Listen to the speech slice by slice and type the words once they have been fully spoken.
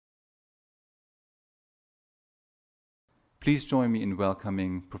Please join me in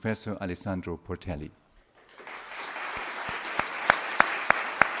welcoming Professor Alessandro Portelli.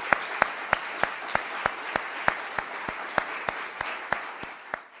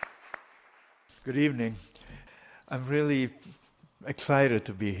 Good evening. I'm really excited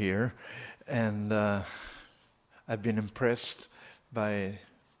to be here, and I've been impressed by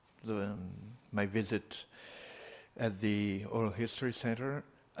my visit at the Oral History Center.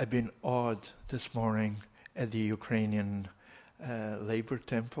 I've been awed this morning at the Ukrainian Labor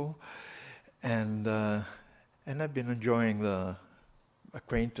Temple, and I've been enjoying the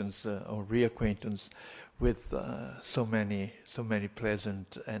acquaintance or reacquaintance with so many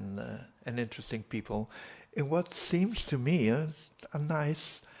pleasant and interesting people in what seems to me a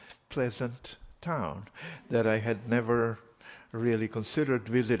nice, pleasant town that I had never really considered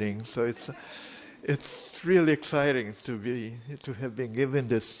visiting. So it's really exciting to have been given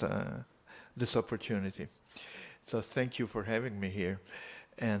this opportunity. So thank you for having me here,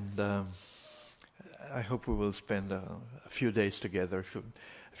 and I hope we will spend a few days together,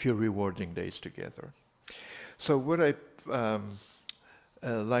 a few rewarding days together. So what I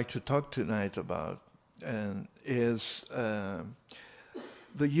like to talk tonight about is the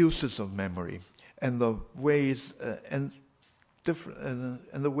uses of memory and the ways and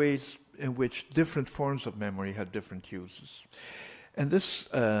the ways in which different forms of memory had different uses. And this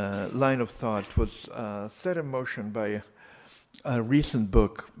line of thought was set in motion by a recent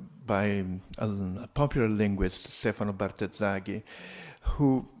book by a popular linguist, Stefano Bartezzaghi,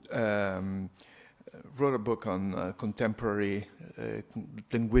 who wrote a book on contemporary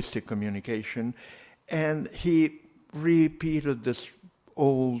linguistic communication, and he repeated this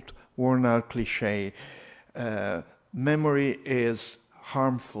old, worn-out cliche, memory is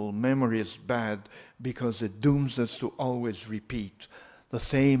harmful, memory is bad, because it dooms us to always repeat the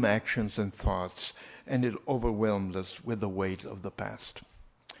same actions and thoughts, and it overwhelms us with the weight of the past.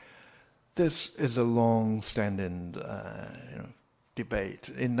 This is a long-standing debate.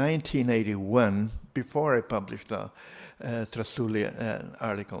 In 1981, before I published the Trastulli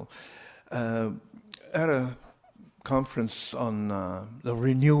article, at a conference on the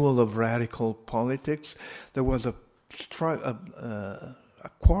renewal of radical politics, there was a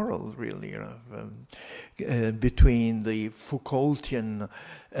quarrel, really, between the Foucaultian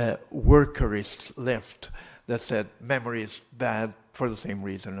workerist left that said memory is bad for the same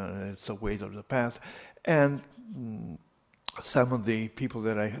reason, it's the weight of the past, and some of the people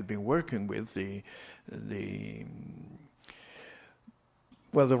that I had been working with, the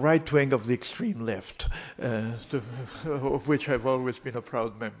right wing of the extreme left, of which I've always been a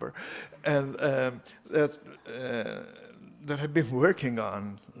proud member, and that have been working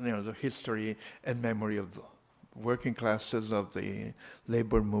on the history and memory of the working classes, of the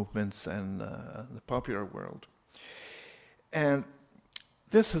labor movements, and the popular world. And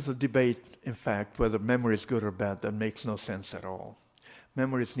this is a debate, in fact, whether memory is good or bad, that makes no sense at all.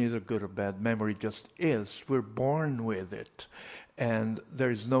 Memory is neither good or bad. Memory just is. We're born with it. And there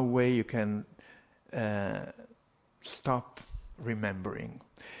is no way you can stop remembering.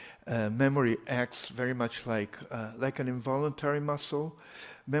 Memory acts very much like an involuntary muscle.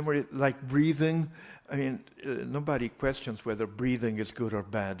 Memory, like breathing. I mean, nobody questions whether breathing is good or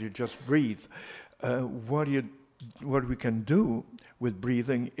bad. You just breathe. What we can do with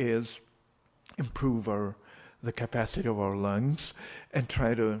breathing is improve the capacity of our lungs and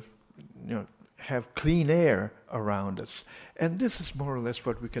try to have clean air around us. And this is more or less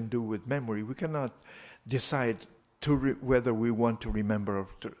what we can do with memory. We cannot decide whether we want to remember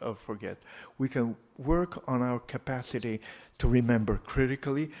or forget. We can work on our capacity to remember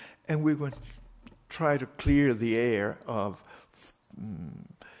critically, and we will try to clear the air of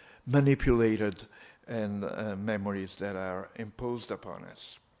manipulated and memories that are imposed upon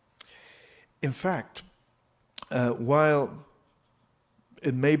us. In fact, while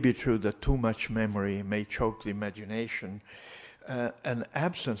it may be true that too much memory may choke the imagination, an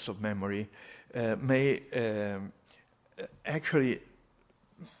absence of memory may actually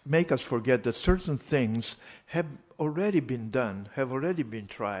make us forget that certain things have already been done, have already been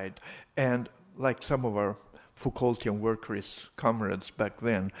tried, and like some of our Foucaultian workerist comrades back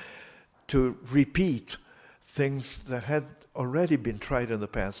then, to repeat things that had already been tried in the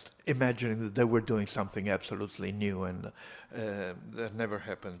past, imagining that they were doing something absolutely new and that never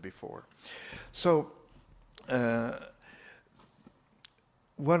happened before. So,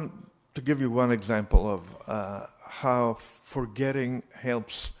 to give you one example of how forgetting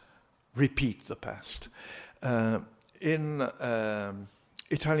helps repeat the past. In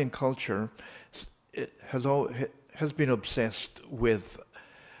Italian culture, it has been obsessed with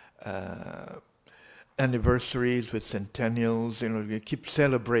anniversaries, with centennials. We keep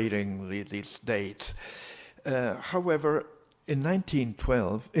celebrating these dates. However, in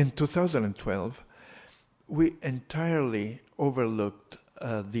 2012, we entirely overlooked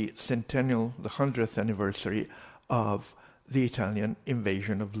the 100th anniversary of the Italian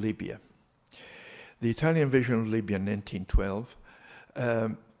invasion of Libya. The Italian invasion of Libya in 1912,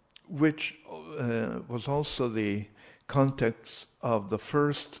 which was also the context of the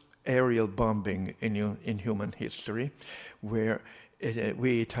first aerial bombing in human history, where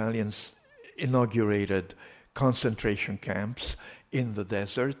we Italians inaugurated concentration camps in the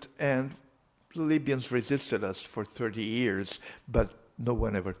desert, and the Libyans resisted us for 30 years, but no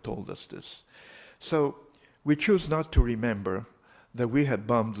one ever told us this. So we choose not to remember that we had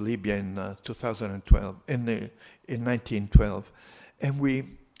bombed Libya in 1912, and we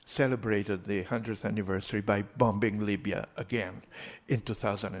celebrated the 100th anniversary by bombing Libya again in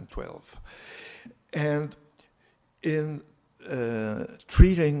 2012. And in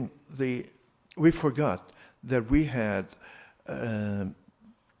we forgot that we had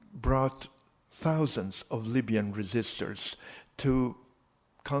brought thousands of Libyan resistors to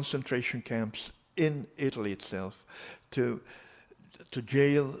concentration camps in Italy itself, to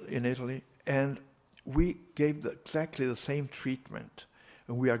jail in Italy, and we gave exactly the same treatment,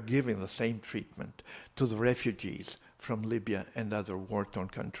 and we are giving the same treatment to the refugees from Libya and other war-torn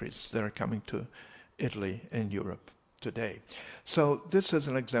countries that are coming to Italy and Europe today. So this is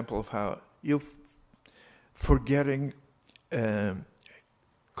an example of how forgetting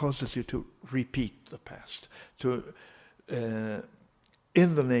causes you to repeat the past,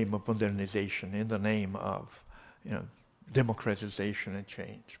 in the name of modernization, in the name of democratization and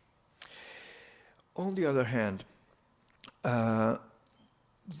change. On the other hand, the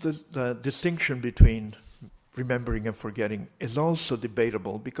distinction between remembering and forgetting is also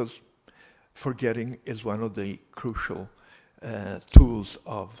debatable, because forgetting is one of the crucial tools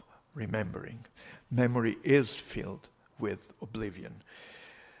of remembering. Memory is filled with oblivion.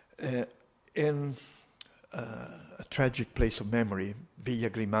 In a tragic place of memory, Villa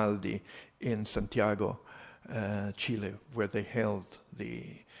Grimaldi in Santiago, Chile, where they held the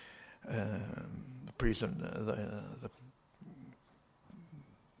the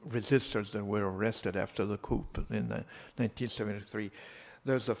resistors that were arrested after the coup in 1973.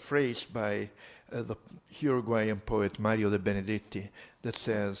 There's a phrase by the Uruguayan poet Mario de Benedetti that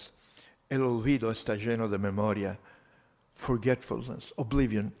says, "El olvido está lleno de memoria." Forgetfulness,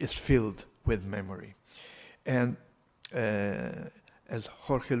 oblivion, is filled with memory. And as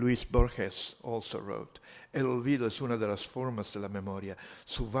Jorge Luis Borges also wrote, el olvido es una de las formas de la memoria,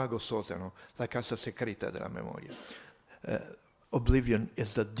 su vago sótano, la casa secreta de la memoria. Oblivion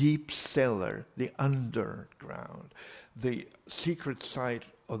is the deep cellar, the underground, the secret side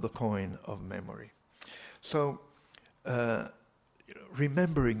of the coin of memory. So,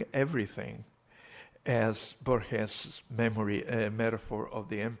 remembering everything, as Borges' metaphor of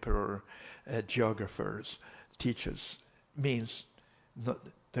the emperor geographers teaches, means that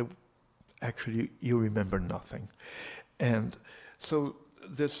actually you remember nothing. And so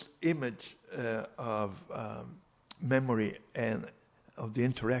this image of memory and of the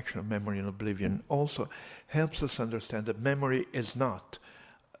interaction of memory and oblivion also helps us understand that memory is not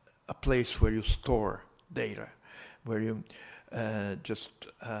a place where you store data, where you just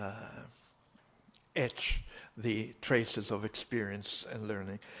etch the traces of experience and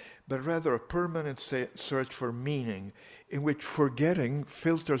learning, but rather a permanent search for meaning, in which forgetting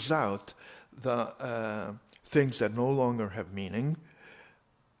filters out the things that no longer have meaning.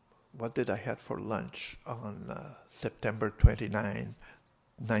 What did I have for lunch on September 29,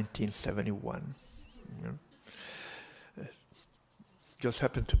 1971? Just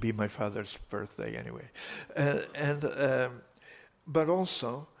happened to be my father's birthday anyway. But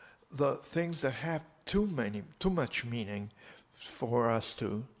also the things that have too much meaning for us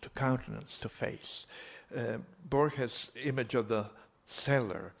to countenance, to face. Borges' image of the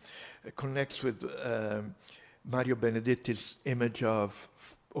cellar connects with Mario Benedetti's image of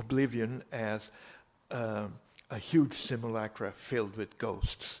oblivion as a huge simulacra filled with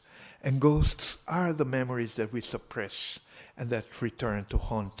ghosts. And ghosts are the memories that we suppress and that return to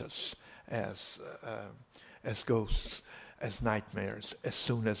haunt us as ghosts, as nightmares, as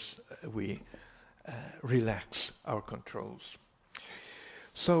soon as we relax our controls.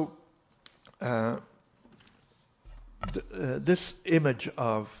 So this image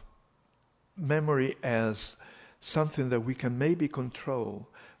of memory as something that we can maybe control,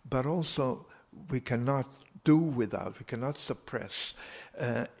 but also we cannot do without, we cannot suppress,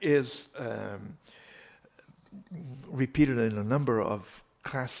 is repeated in a number of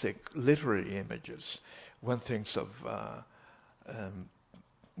classic literary images. One thinks of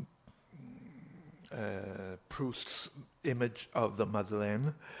Proust's image of the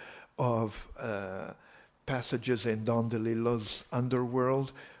Madeleine, of passages in Don DeLillo's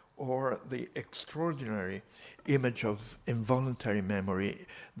Underworld, or the extraordinary image of involuntary memory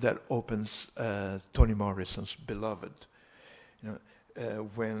that opens Toni Morrison's Beloved.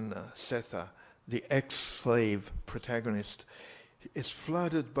 When Setha, the ex-slave protagonist, is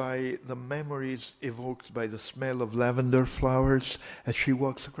flooded by the memories evoked by the smell of lavender flowers as she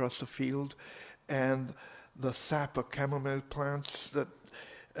walks across the field, and the sap of chamomile plants that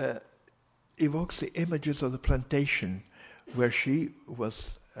evokes the images of the plantation where she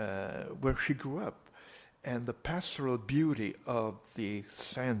grew up, and the pastoral beauty of the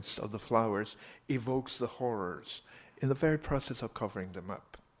scents of the flowers evokes the horrors in the very process of covering them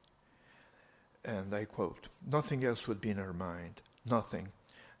up. And I quote, "Nothing else would be in her mind, nothing,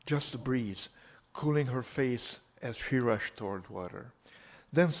 just the breeze, cooling her face as she rushed toward water.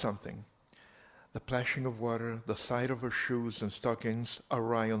 Then something, the plashing of water, the sight of her shoes and stockings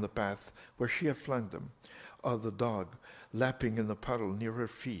awry on the path where she had flung them, or the dog lapping in the puddle near her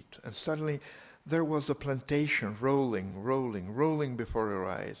feet, and suddenly there was the plantation rolling before her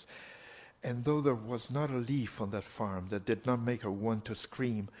eyes. And though there was not a leaf on that farm that did not make her want to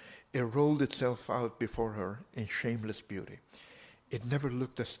scream, it rolled itself out before her in shameless beauty. It never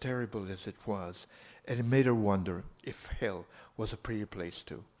looked as terrible as it was, and it made her wonder if hell was a pretty place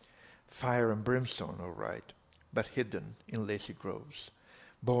too. Fire and brimstone, all right, but hidden in lacy groves.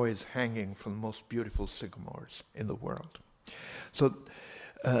 Boys hanging from the most beautiful sycamores in the world." So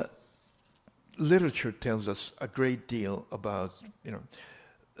literature tells us a great deal about,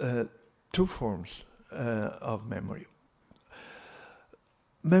 two forms of memory.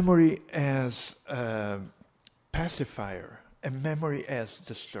 Memory as pacifier and memory as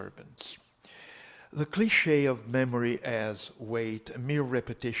disturbance. The cliche of memory as weight, mere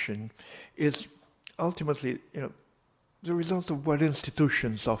repetition, is ultimately, the result of what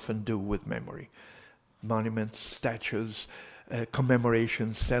institutions often do with memory. Monuments, statues,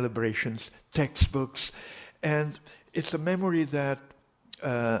 commemorations, celebrations, textbooks, and it's a memory that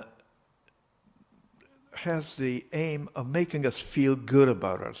has the aim of making us feel good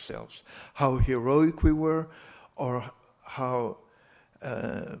about ourselves, how heroic we were, or how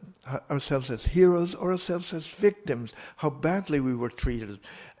ourselves as heroes or ourselves as victims, how badly we were treated,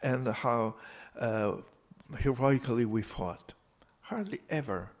 and how heroically we fought. Hardly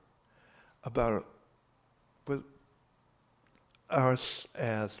ever about us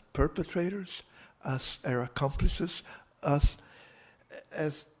as perpetrators, us as accomplices, us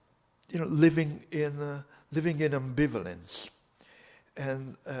as living in ambivalence,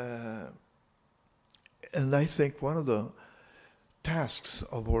 and I think one of the tasks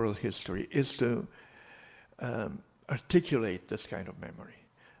of oral history is to articulate this kind of memory,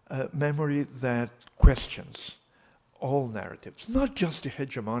 memory that questions all narratives, not just the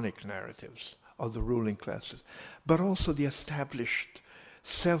hegemonic narratives of the ruling classes, but also the established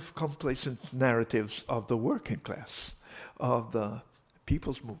self-complacent narratives of the working class, of the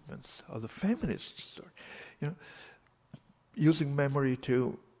people's movements, of the feminist story. Using memory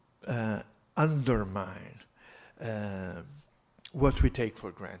to undermine what we take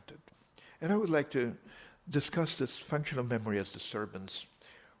for granted. And I would like to discuss this function of memory as disturbance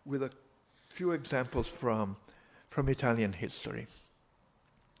with a few examples from Italian history.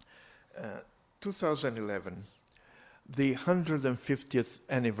 2011, the 150th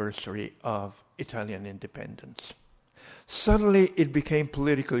anniversary of Italian independence. Suddenly it became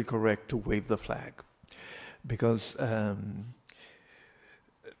politically correct to wave the flag because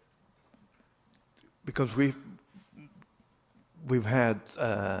we've had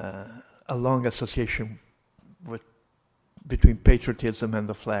a long association between patriotism and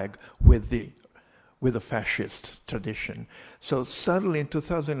the flag with the fascist tradition. So suddenly in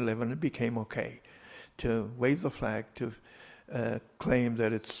 2011 it became okay to wave the flag, to claim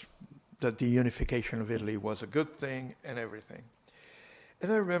that the unification of Italy was a good thing and everything.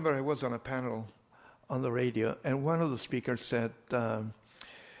 And I remember I was on a panel on the radio, and one of the speakers said,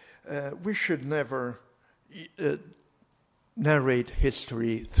 we should never narrate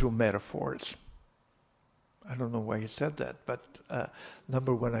history through metaphors. I don't know why he said that, but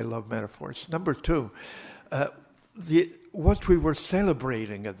number one, I love metaphors. Number two, what we were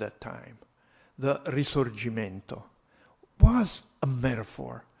celebrating at that time, the Risorgimento, was a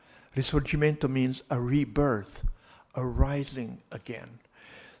metaphor. Risorgimento means a rebirth, a rising again,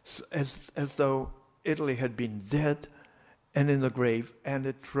 so as though Italy had been dead and in the grave, and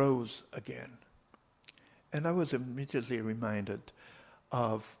it rose again. And I was immediately reminded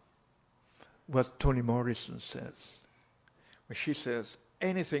of what Toni Morrison says. When she says,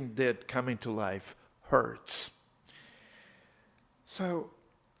 anything dead coming to life hurts. So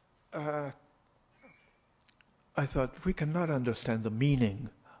I thought we cannot understand the meaning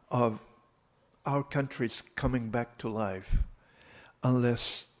of our country's coming back to life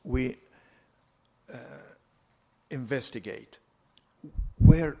unless we investigate.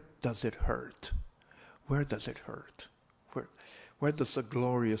 Where does it hurt? Where does it hurt? Where does the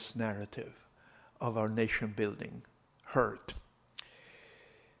glorious narrative of our nation building hurt?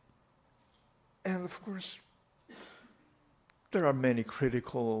 And of course, there are many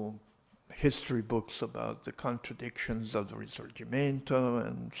critical history books about the contradictions of the Risorgimento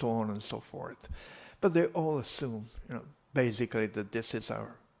and so on and so forth. But they all assume, basically that this is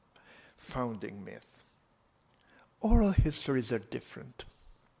our founding myth. Oral histories are different.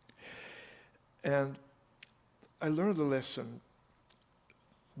 And I learned a lesson,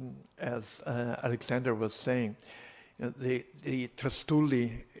 as Alexander was saying. The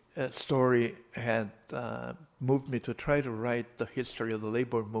Trastulli story had moved me to try to write the history of the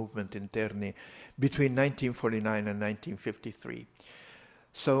labor movement in Terni between 1949 and 1953.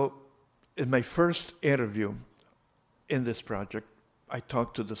 So in my first interview in this project, I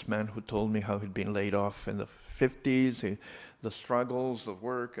talked to this man who told me how he'd been laid off in the 50s, the struggles, the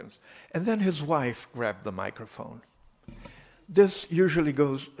work, and then his wife grabbed the microphone. This usually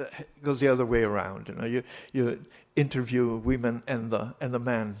goes the other way around. You interview women and the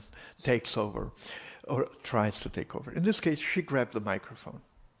man takes over or tries to take over. In this case, she grabbed the microphone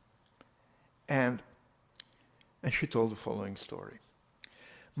and she told the following story.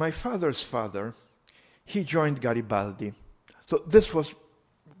 My father's father, he joined Garibaldi. So this was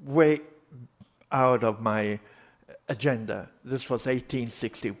way out of my agenda. This was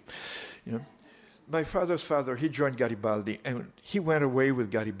 1860. My father's father, he joined Garibaldi, and he went away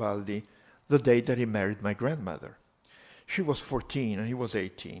with Garibaldi the day that he married my grandmother. She was 14 and he was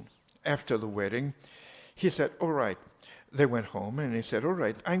 18. After the wedding, he said, all right. They went home and he said, all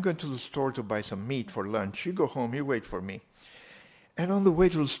right, I'm going to the store to buy some meat for lunch. You go home, you wait for me. And on the way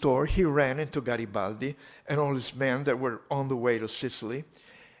to the store, he ran into Garibaldi and all his men that were on the way to Sicily.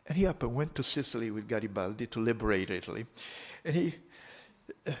 And he up and went to Sicily with Garibaldi to liberate Italy. And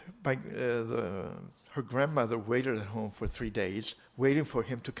her grandmother waited at home for 3 days, waiting for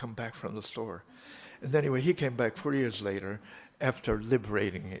him to come back from the store. And anyway, he came back 4 years later after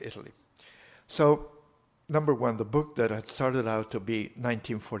liberating Italy. So, number one, the book that had started out to be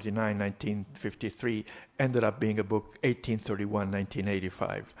 1949, 1953 ended up being a book 1831,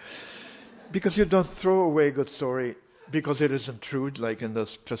 1985. Because you don't throw away a good story because it isn't true, like in the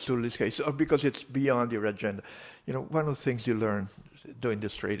Trastulli's case, or because it's beyond your agenda. One of the things you learn doing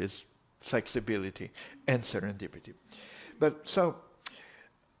this trade is flexibility and serendipity. But so,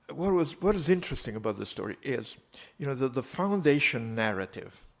 what is interesting about the story is, the foundation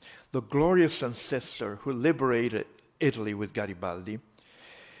narrative, the glorious ancestor who liberated Italy with Garibaldi,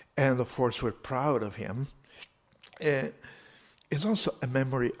 and of course we're proud of him, is also a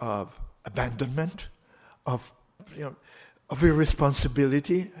memory of abandonment, of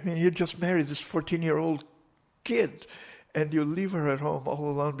irresponsibility. I mean, you just married this 14-year-old kid, and you leave her at home all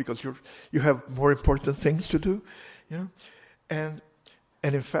alone because you have more important things to do, and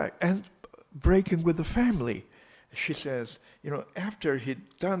in fact, and breaking with the family. She says, after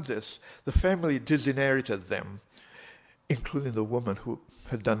he'd done this, the family disinherited them, including the woman who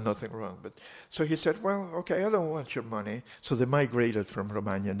had done nothing wrong. But so he said, well, okay, I don't want your money. So they migrated from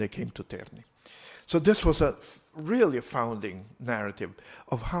Romagna and they came to Terni. So this was really a founding narrative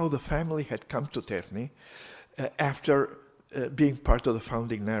of how the family had come to Terni after being part of the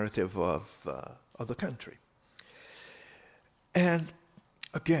founding narrative of the country. And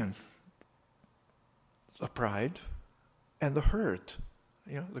again, the pride and the hurt,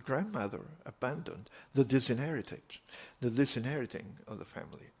 the grandmother abandoned, the disinheriting of the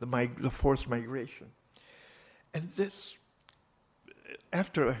family, the forced migration. And this,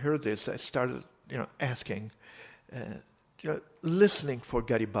 after I heard this, I started, asking, listening for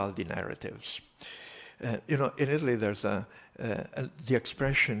Garibaldi narratives. In Italy, there's the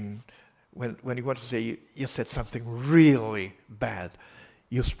expression when you want to say you said something really bad,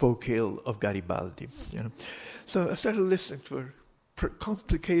 you spoke ill of Garibaldi. So I started listening to a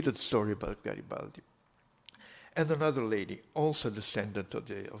complicated story about Garibaldi. And another lady, also descendant of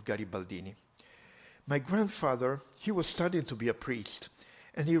Garibaldini. My grandfather, he was studying to be a priest,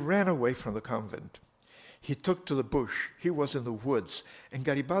 and he ran away from the convent. He took to the bush. He was in the woods, and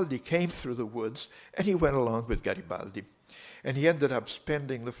Garibaldi came through the woods, and he went along with Garibaldi. And he ended up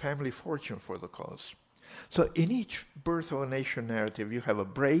spending the family fortune for the cause. So in each birth of a nation narrative, you have a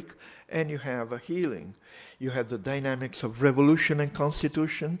break and you have a healing. You have the dynamics of revolution and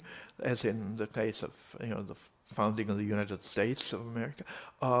constitution, as in the case of the founding of the United States of America,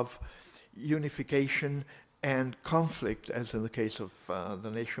 of unification and conflict, as in the case of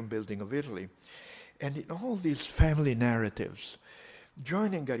the nation building of Italy. And in all these family narratives,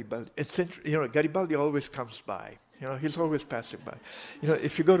 joining Garibaldi, Garibaldi always comes by. He's always passing by.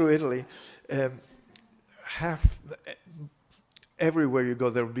 If you go to Italy, everywhere you go,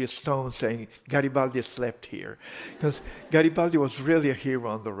 there will be a stone saying Garibaldi slept here, because Garibaldi was really a hero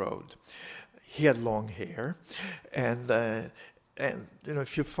on the road. He had long hair, and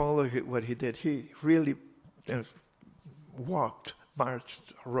if you follow what he did, he really walked,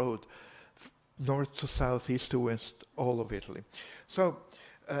 marched, rode north to south, east to west, all of Italy. So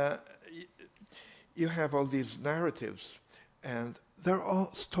you have all these narratives, and they're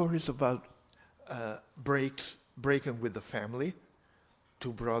all stories about breaking with the family.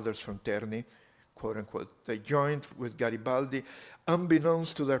 Two brothers from Terni, quote unquote, they joined with Garibaldi.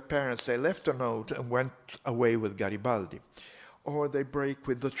 Unbeknownst to their parents, they left a note and went away with Garibaldi. Or they break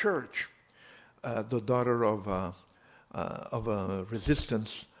with the church. The daughter of a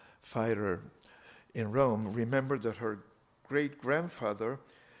resistance fighter in Rome remembered that her great-grandfather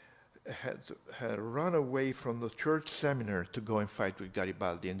had run away from the church seminar to go and fight with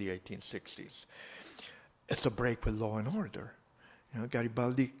Garibaldi in the 1860s. It's a break with law and order.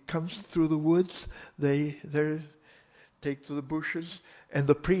 Garibaldi comes through the woods, they take to the bushes, and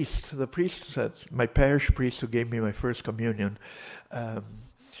the priest said, my parish priest who gave me my first communion,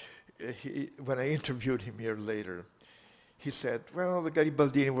 when I interviewed him years later, he said, well, the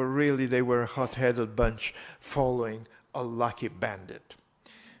Garibaldini they were a hot-headed bunch following a lucky bandit.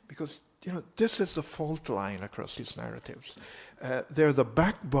 Because, this is the fault line across these narratives. They're the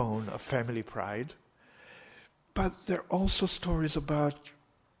backbone of family pride, but they're also stories about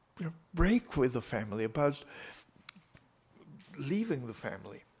break with the family, about leaving the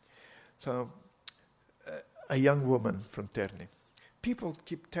family. So, a young woman from Terni. People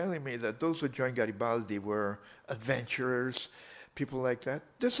keep telling me that those who joined Garibaldi were adventurers, people like that.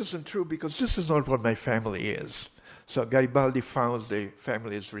 This isn't true, because this is not what my family is. So Garibaldi found the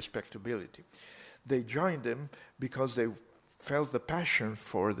family's respectability. They joined him because they felt the passion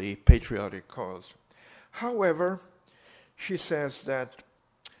for the patriotic cause. However, she says that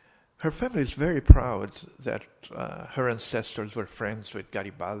her family is very proud that her ancestors were friends with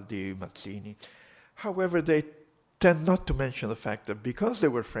Garibaldi, Mazzini. However, they tend not to mention the fact that because they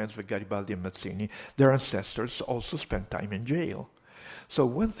were friends with Garibaldi and Mazzini, their ancestors also spent time in jail. So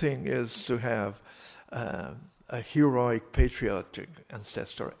one thing is to have a heroic, patriotic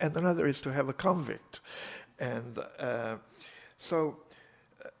ancestor, and another is to have a convict. And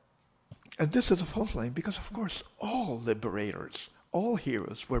and this is a fault line because, of course, all liberators, all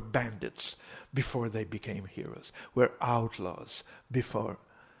heroes were bandits before they became heroes, were outlaws before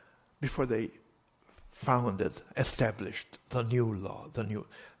they established the new law, the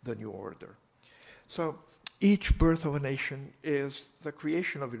new order. So each birth of a nation is the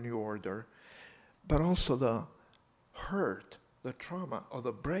creation of a new order, but also the hurt, the trauma, or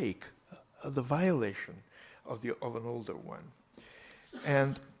the break, the violation of an older one.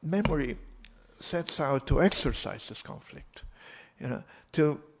 And memory sets out to exercise this conflict,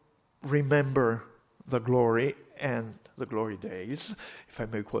 to remember the glory and the glory days, if I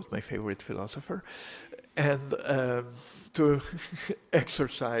may quote my favorite philosopher, and to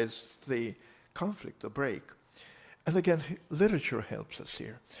exercise the conflict, the break. And again, literature helps us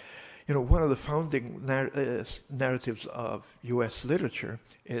here. One of the founding narratives of U.S. literature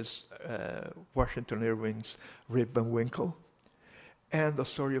is Washington Irving's Rip Van Winkle. And the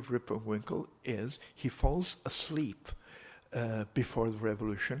story of Rip Van Winkle is he falls asleep before the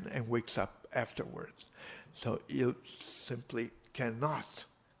revolution and wakes up afterwards. So you simply cannot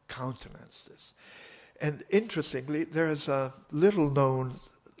countenance this. And interestingly, there is a little-known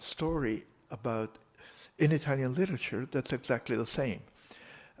story in Italian literature that's exactly the same.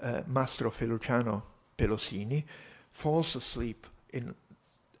 Mastro Feliciano Pelosini falls asleep in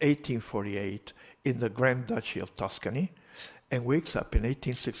 1848 in the Grand Duchy of Tuscany and wakes up in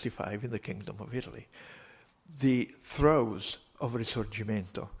 1865 in the Kingdom of Italy. The throes of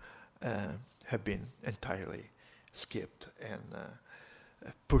Risorgimento have been entirely skipped and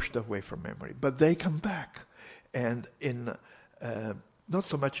pushed away from memory. But they come back, and in not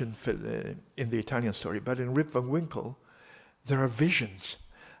so much in the Italian story, but in Rip Van Winkle, there are visions,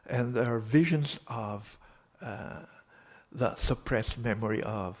 and there are visions of the suppressed memory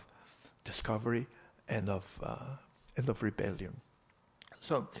of discovery and of rebellion.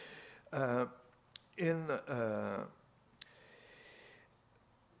 So there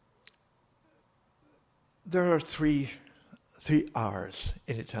are three R's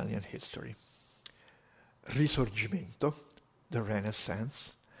in Italian history. Risorgimento, the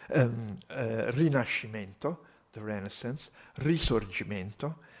Renaissance, Rinascimento, the Renaissance,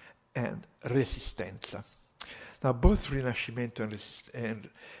 Risorgimento, and Resistenza. Now, both Rinascimento and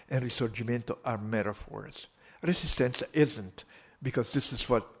Risorgimento are metaphors. Resistenza isn't, because this is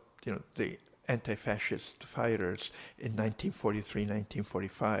what the anti-fascist fighters in 1943,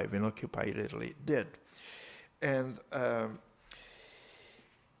 1945 in occupied Italy did. And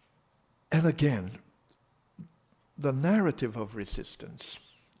again, the narrative of resistance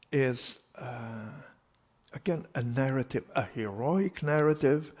is, again, a narrative, a heroic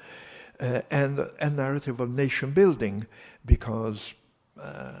narrative, and a narrative of nation building, because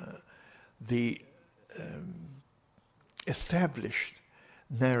the established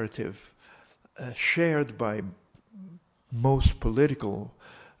narrative shared by most political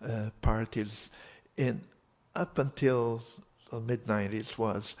parties up until the mid-90s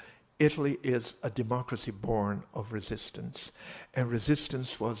was Italy is a democracy born of resistance, and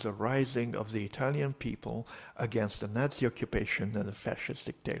resistance was the rising of the Italian people against the Nazi occupation and the fascist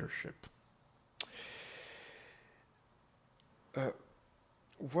dictatorship.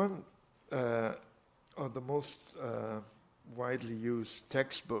 One of the most widely used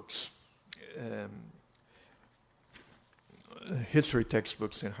textbooks, history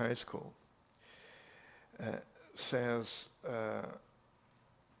textbooks in high school, says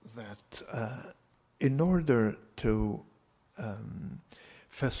that in order to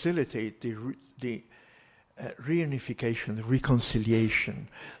facilitate the reunification, the reconciliation,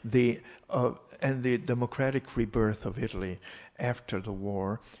 and the democratic rebirth of Italy after the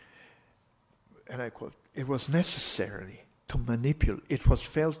war, and I quote, it was felt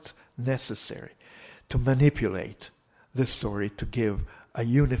necessary to manipulate the story to give a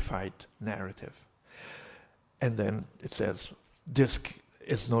unified narrative. And then it says, this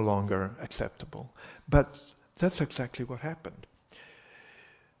is no longer acceptable. But that's exactly what happened.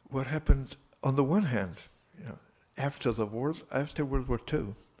 What happened, on the one hand, after World War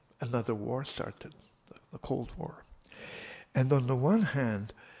II, another war started, the Cold War. And on the one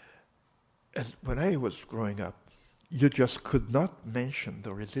hand, when I was growing up, you just could not mention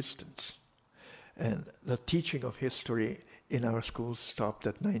the resistance. And the teaching of history in our schools stopped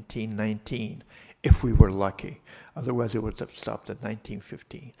at 1919, if we were lucky. Otherwise, it would have stopped at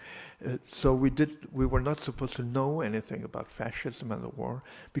 1915. So we were not supposed to know anything about fascism and the war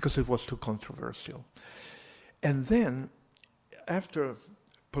because it was too controversial. And then, after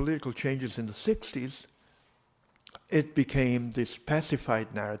political changes in the 60s, it became this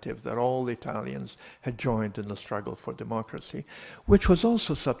pacified narrative that all Italians had joined in the struggle for democracy, which was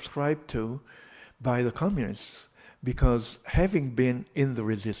also subscribed to by the communists, because having been in the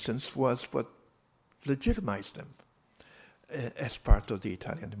resistance was what legitimized them as part of the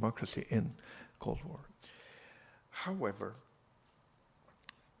Italian democracy in Cold War. However,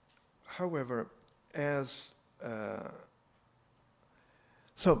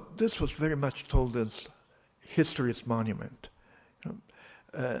 so this was very much told as history's monument.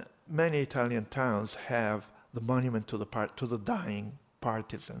 Many Italian towns have the monument to the dying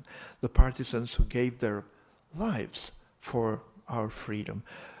partisan, the partisans who gave their lives for our freedom.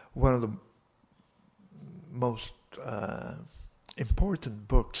 One of the most important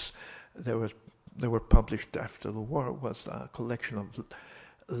books that were published after the war was a collection of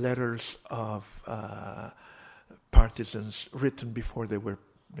letters of partisans written before they were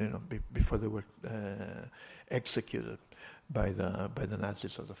executed by the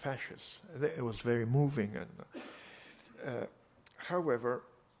Nazis or the fascists. It was very moving. And however,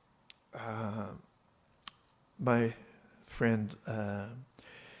 my friend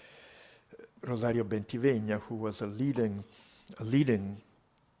Rosario Bentivegna, who was a leading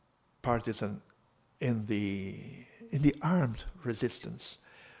partisan in the armed resistance,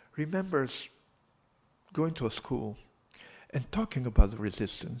 remembers going to a school and talking about the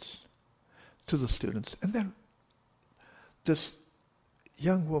resistance to the students. And then this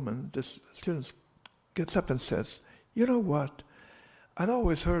young woman, this student, gets up and says, "You know what? I'd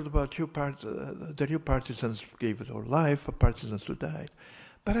always heard about that you partisans gave your life, or partisans who died.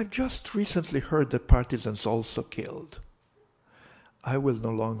 But I've just recently heard that partisans also killed. I will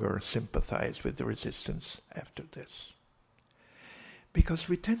no longer sympathize with the resistance after this." Because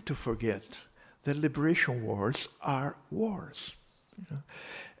we tend to forget that liberation wars are wars,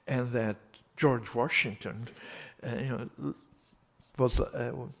 and that George Washington, was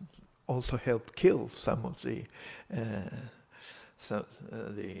also helped kill some of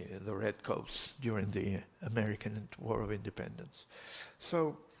the Redcoats during the American War of Independence.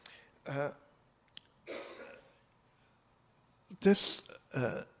 So this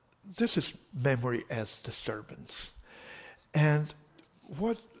is memory as disturbance. And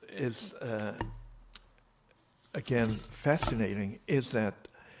what is, again, fascinating is that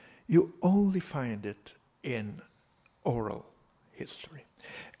you only find it in oral history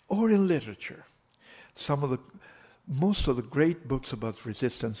or in literature. Most of the great books about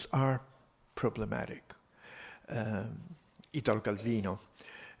resistance are problematic. Italo Calvino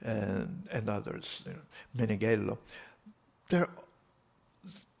and others, Meneghello,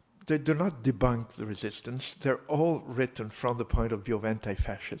 they do not debunk the resistance. They're all written from the point of view of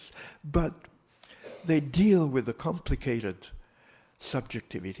anti-fascists, but they deal with the complicated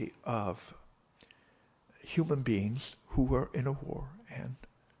subjectivity of human beings who were in a war and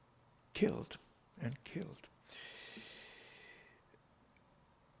killed.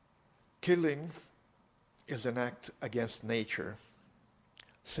 Killing is an act against nature,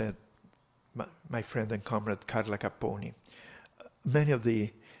 said my friend and comrade Carla Capponi. Many of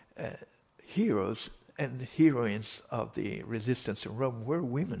the heroes and heroines of the resistance in Rome were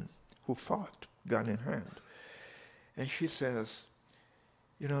women who fought gun in hand. And she says,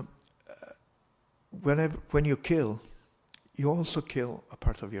 when you kill, you also kill a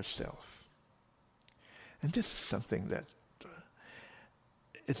part of yourself. And this is something that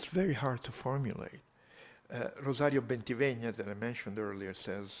it's very hard to formulate. Rosario Bentivegna, that I mentioned earlier,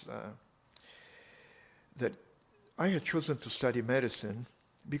 says that I had chosen to study medicine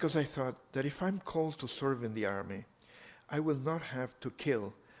because I thought that if I'm called to serve in the army, I will not have to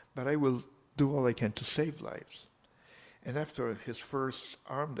kill, but I will do all I can to save lives. And after his first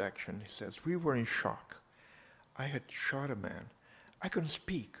armed action, he says, we were in shock. I had shot a man. I couldn't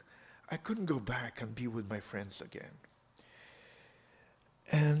speak. I couldn't go back and be with my friends again.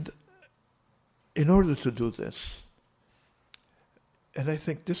 And in order to do this, and I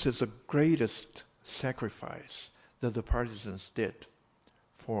think this is the greatest sacrifice that the partisans did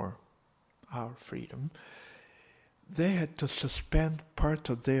for our freedom, they had to suspend part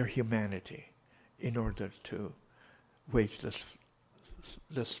of their humanity in order to wage this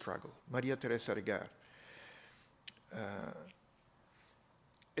struggle. Maria Teresa Regar.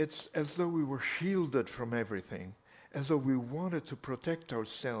 It's as though we were shielded from everything, as though we wanted to protect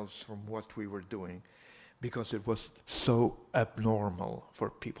ourselves from what we were doing, because it was so abnormal for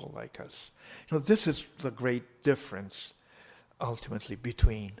people like us. This is the great difference, ultimately,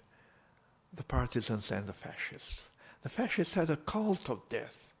 between the partisans and the fascists. The fascists had a cult of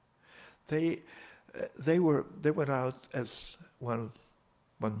death. They went out, as one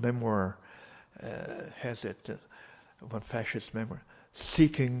memoir has it, one fascist memoir,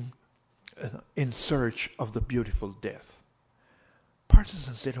 seeking, in search of the beautiful death.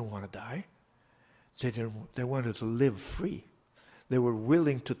 Partisans didn't want to die. They wanted to live free. They were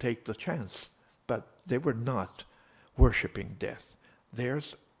willing to take the chance, but they were not worshipping death,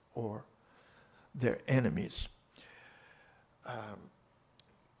 theirs or their enemies.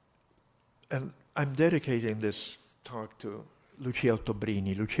 And I'm dedicating this talk to Lucia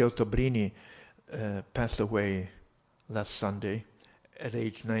Ottobrini. Lucia Ottobrini passed away last Sunday at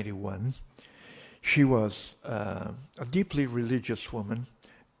age 91. She was a deeply religious woman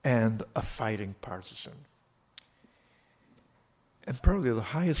and a fighting partisan. And probably the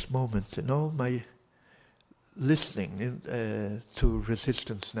highest moments in all my listening to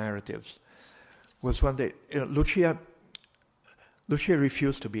resistance narratives was one day. Lucia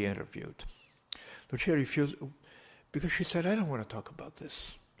refused to be interviewed. Lucia refused because she said, "I don't want to talk about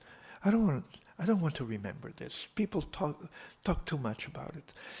this. I don't want to remember this. People talk too much about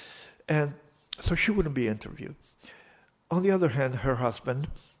it." And so she wouldn't be interviewed. On the other hand, her husband,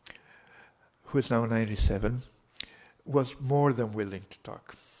 who is now 97, was more than willing to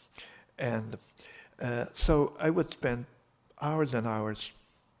talk. And so I would spend hours and hours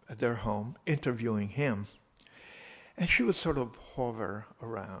at their home interviewing him. And she would sort of hover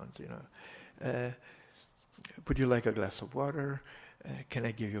around, would you like a glass of water? Can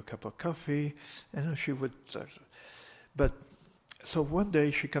I give you a cup of coffee? And she would, but so one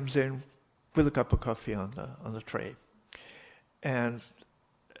day she comes in with a cup of coffee on the tray, and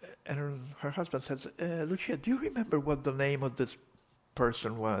her husband says, "Lucia, do you remember what the name of this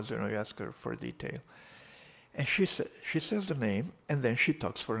person was?" You ask her for detail, and she says the name, and then she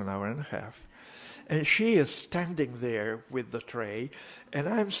talks for an hour and a half, and she is standing there with the tray, and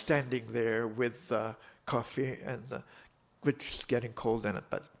I'm standing there with the coffee and which is getting cold in it,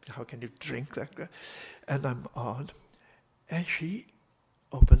 but how can you drink that? And I'm awed. And she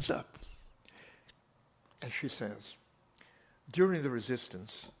opens up. And she says, during the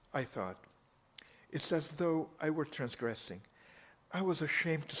resistance, I thought, it's as though I were transgressing. I was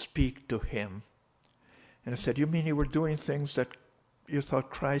ashamed to speak to him. And I said, you mean you were doing things that you thought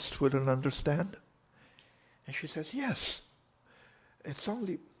Christ wouldn't understand? And she says, yes. It's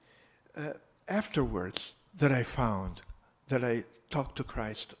only afterwards that I found that I talked to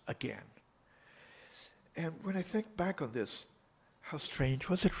Christ again. And when I think back on this, how strange.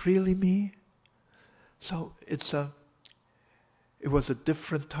 Was it really me? So it was a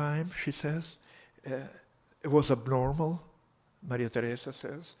different time, she says. It was abnormal, Maria Teresa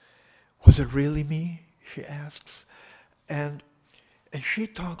says. Was it really me? She asks. And she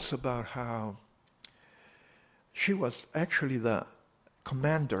talks about how she was actually the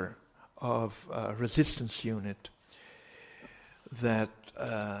commander of a resistance unit that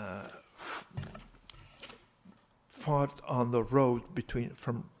fought on the road between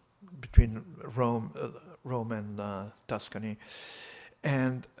Rome and Tuscany,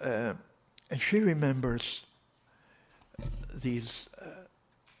 and she remembers these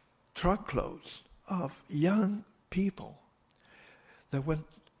truckloads of young people that went.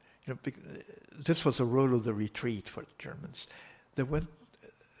 This was the road of the retreat for the Germans. They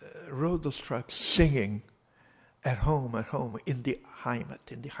rode those trucks singing, at home, in the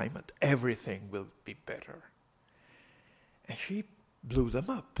Heimat, everything will be better. And she blew them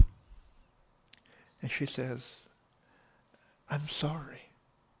up. And she says, I'm sorry.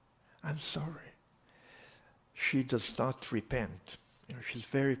 She does not repent. She's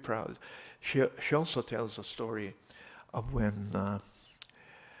very proud. She also tells a story of when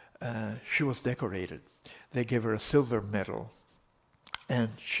she was decorated. They gave her a silver medal. And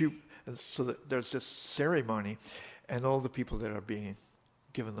there's this ceremony, and all the people that are being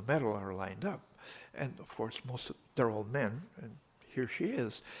given the medal are lined up. And of course, they're all men, and here she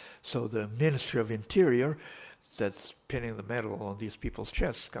is. So the Ministry of Interior, that's pinning the medal on these people's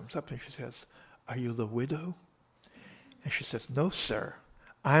chests, comes up and she says, are you the widow? And she says, no, sir,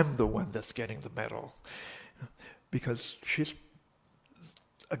 I'm the one that's getting the medal. Because she's,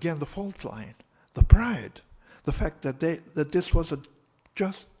 again, the fault line, the pride, the fact that this was a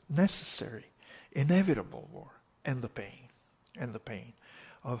just necessary, inevitable war, and the pain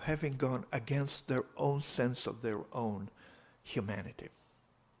of having gone against their own sense of their own humanity.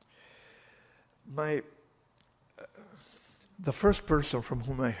 The first person from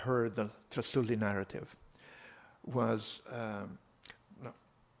whom I heard the Trastulli narrative was,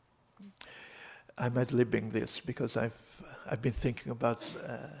 I'm ad-libbing this because I've been thinking about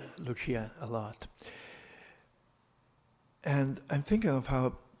Lucia a lot. And I'm thinking of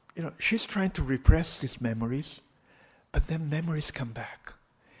how, she's trying to repress these memories, but then memories come back.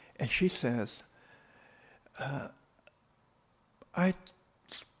 And she says, the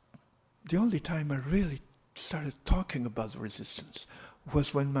only time I really started talking about the resistance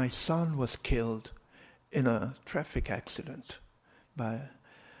was when my son was killed in a traffic accident.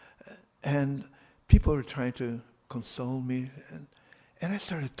 And people were trying to console me, and I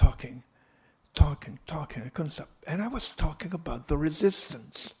started talking. I couldn't stop. And I was talking about the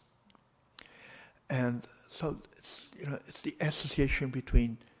resistance. And so, it's the association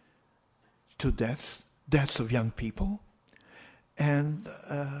between two deaths of young people, and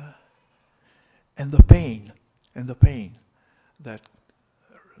the pain that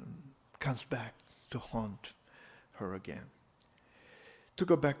comes back to haunt her again. To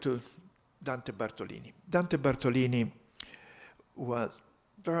go back to Dante Bartolini. Dante Bartolini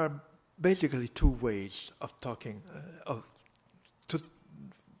there are basically two ways of talking, two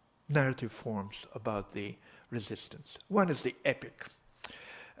narrative forms about the resistance. One is the epic,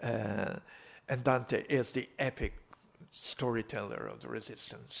 and Dante is the epic storyteller of the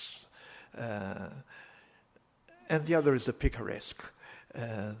resistance. And the other is the picaresque,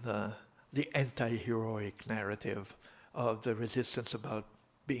 the anti-heroic narrative of the resistance about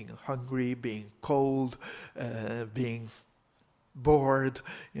being hungry, being cold, being bored,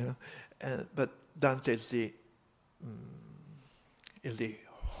 but Dante is the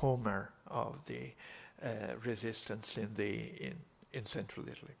Homer of the resistance in central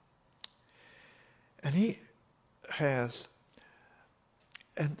Italy, and he has,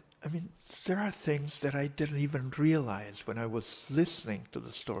 and I mean, there are things that I didn't even realize when I was listening to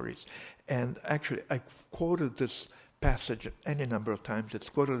the stories, and actually I quoted this passage any number of times. It's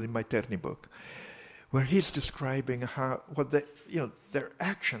quoted in my Terni book, where he's describing their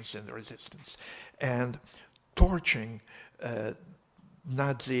actions in the resistance, and torching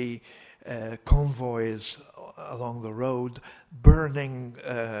Nazi convoys along the road, burning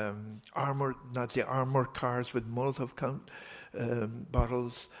Nazi armor cars with Molotov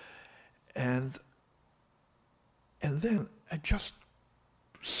bottles, and then I just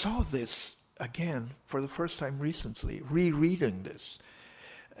saw this again for the first time recently, rereading this.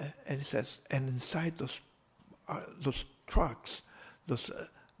 And it says, and inside those trucks,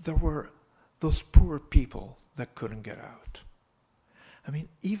 there were those poor people that couldn't get out. I mean,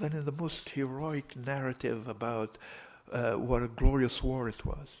 even in the most heroic narrative about what a glorious war it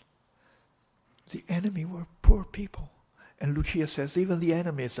was, the enemy were poor people. And Lucia says, even the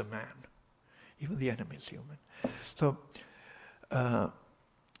enemy is a man. Even the enemy is human. So,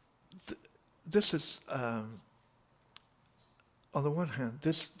 this is, on the one hand,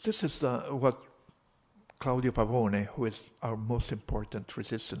 this is what Claudio Pavone, who is our most important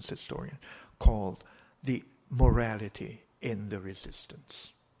resistance historian, called the morality in the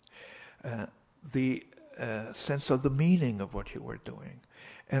resistance. The sense of the meaning of what you were doing,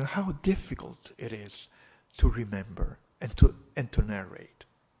 and how difficult it is to remember and to narrate.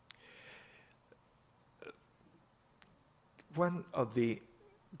 One of the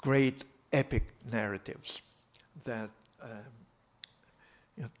great epic narratives that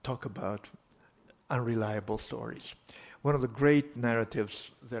talk about unreliable stories. One of the great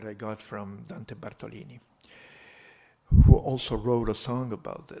narratives that I got from Dante Bartolini, who also wrote a song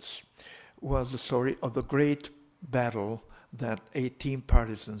about this, was the story of the great battle that 18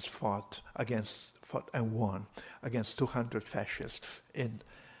 partisans fought and won against 200 fascists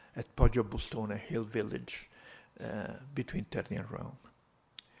at Poggio Bustone, a hill village between Terni and Rome.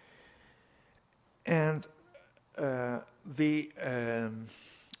 And the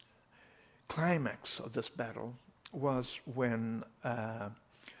climax of this battle was when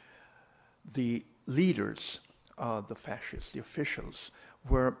the leaders of the fascists, the officials,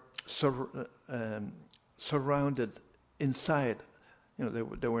 were surrounded inside. They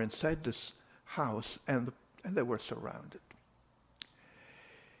were inside this house, and they were surrounded.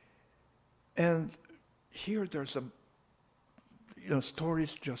 And here there's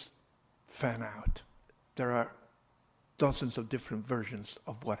stories just fan out. There are dozens of different versions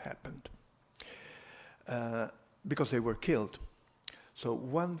of what happened because they were killed. So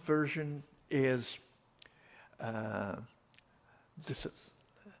one version is this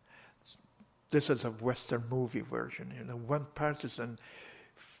is a Western movie version. One partisan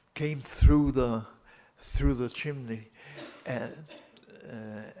came through the chimney and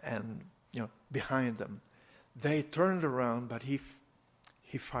behind them. They turned around, but he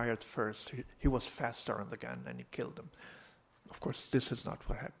fired first. He was faster on the gun, and he killed them. Of course, this is not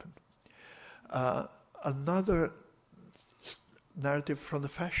what happened. Another narrative from the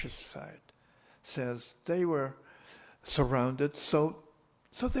fascist side says they were surrounded, so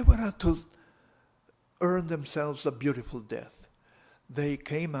they went out to earn themselves a beautiful death. They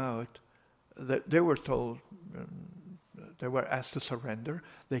came out, they were told, they were asked to surrender.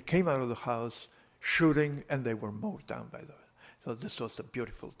 They came out of the house shooting, and they were mowed down by so this was a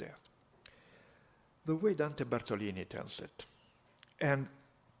beautiful death. The way Dante Bartolini tells it, and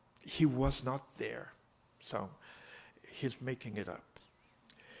he was not there, so he's making it up.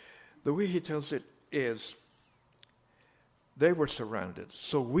 The way he tells it is, they were surrounded,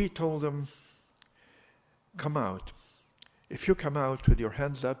 so we told them, come out. If you come out with your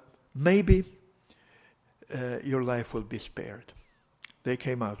hands up, maybe your life will be spared. They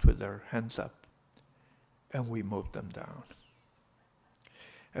came out with their hands up, and we mowed them down.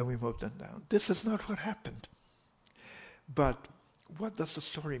 This is not what happened. But what does the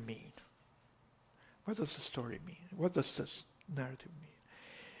story mean? What does the story mean? What does this narrative mean?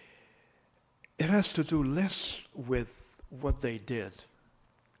 It has to do less with what they did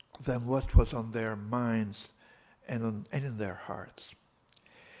than what was on their minds and in their hearts.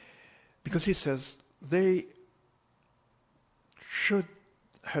 Because he says they should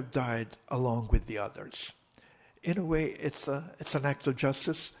have died along with the others. In a way, it's an act of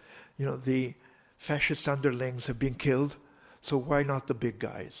justice. The fascist underlings have been killed, so why not the big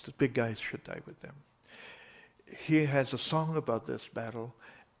guys? The big guys should die with them. He has a song about this battle,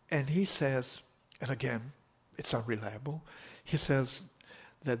 and he says, and again, it's unreliable, he says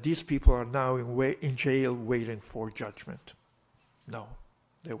that these people are now in jail waiting for judgment. No,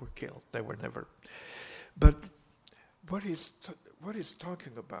 they were killed. They were never. But what he's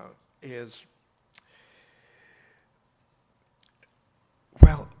talking about is,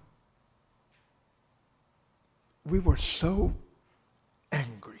 well, we were so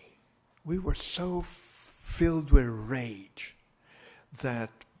angry, we were so filled with rage that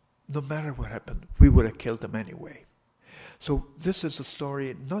no matter what happened, we would have killed them anyway. So this is a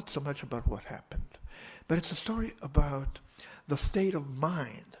story not so much about what happened, but it's a story about the state of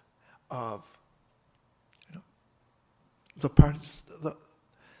mind of the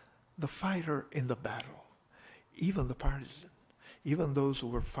fighter in the battle. even the partisan, even those who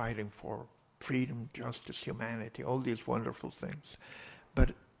were fighting for freedom, justice, humanity, all these wonderful things,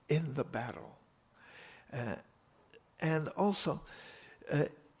 but in the battle. And also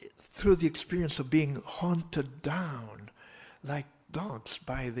through the experience of being hunted down like dogs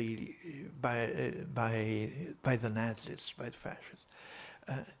by the Nazis, by the fascists,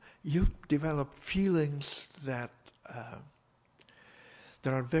 you develop feelings that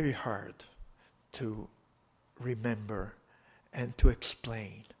are very hard to remember and to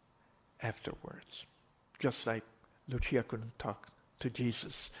explain afterwards. Just like Lucia couldn't talk to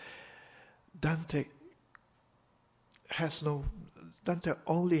Jesus, Dante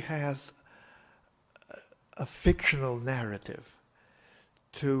only has a fictional narrative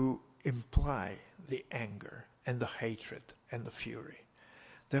to imply the anger and the hatred and the fury.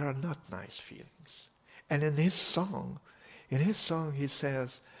 There are not nice feelings. And in his song he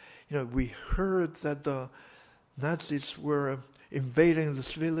says, we heard that the Nazis were invading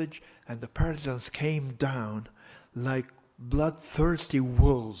this village and the partisans came down like bloodthirsty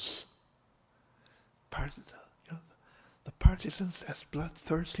wolves. The partisans as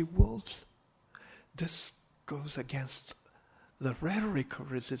bloodthirsty wolves. This goes against the rhetoric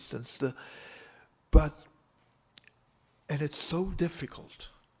of resistance, and it's so difficult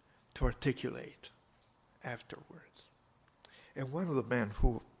to articulate afterwards. And one of the men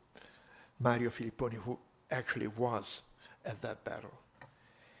Mario Filipponi, who actually was at that battle,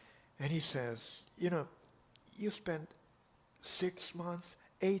 and he says, you spent 6 months,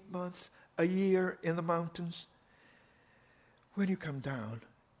 8 months, a year in the mountains. When you come down,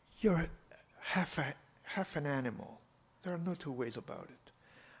 you're half an animal. There are no two ways about it.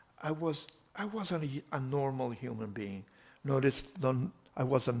 I wasn't a normal human being. Notice, I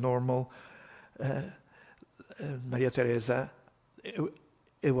was a normal Maria Teresa.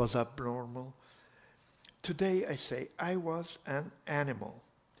 It was abnormal. Today I say I was an animal.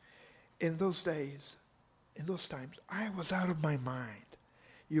 In those days, in those times, I was out of my mind.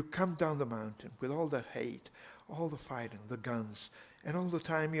 You come down the mountain with all that hate, all the fighting, the guns, and all the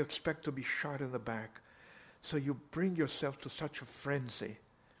time you expect to be shot in the back. So you bring yourself to such a frenzy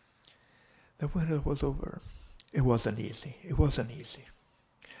that when it was over, it wasn't easy. It wasn't easy.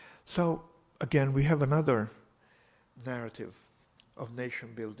 So again, we have another narrative of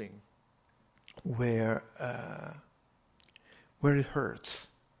nation building where it hurts,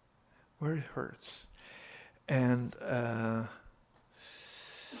 and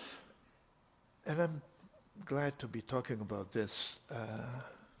I'm glad to be talking about this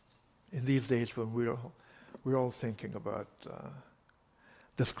in these days when we're all thinking about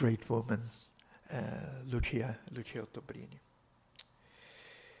this great woman, Lucia Ottobrini.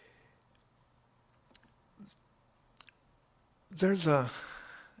 There's a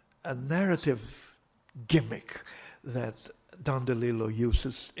narrative gimmick that Don DeLillo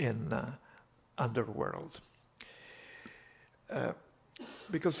uses in Underworld.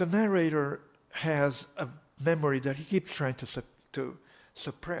 Because the narrator has a memory that he keeps trying to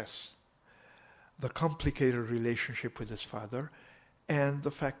suppress, the complicated relationship with his father and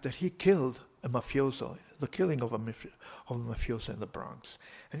the fact that he killed a mafioso, the killing of a mafioso in the Bronx.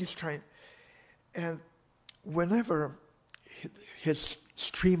 And he's trying, and whenever his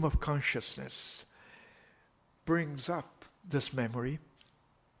stream of consciousness brings up this memory,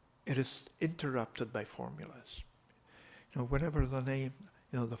 it is interrupted by formulas. Whenever the name,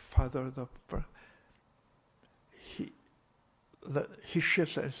 the father, he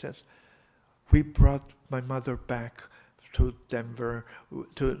shifts and says, "We brought my mother back to Denver,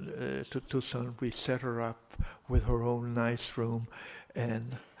 to Tucson. We set her up with her own nice room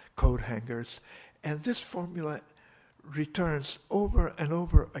and coat hangers," and this formula returns over and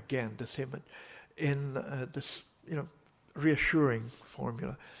over again. The same in this, reassuring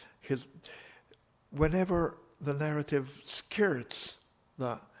formula. Whenever the narrative skirts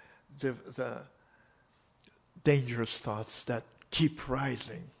the dangerous thoughts that keep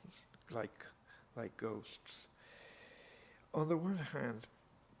rising like ghosts. On the one hand,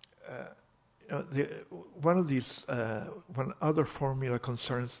 one other formula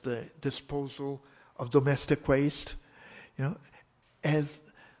concerns the disposal of domestic waste,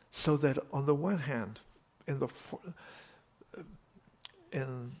 so that on the one hand,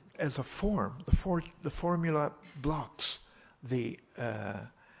 as a form, the formula blocks the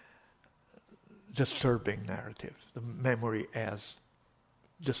disturbing narrative, the memory as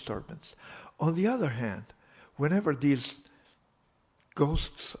disturbance. On the other hand, whenever these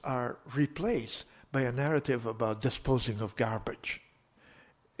ghosts are replaced by a narrative about disposing of garbage,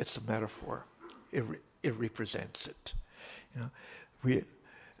 it's a metaphor. It represents it.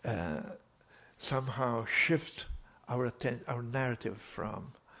 somehow shift our narrative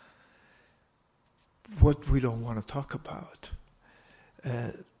from what we don't want to talk about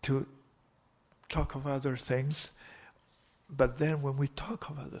to talk of other things. But then when we talk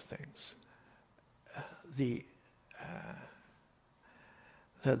of other things, the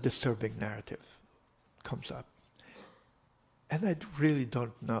disturbing narrative comes up. And I really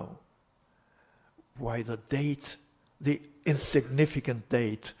don't know why the insignificant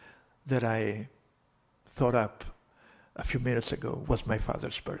date that I thought up a few minutes ago was my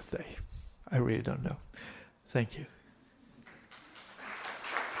father's birthday. I really don't know. Thank you.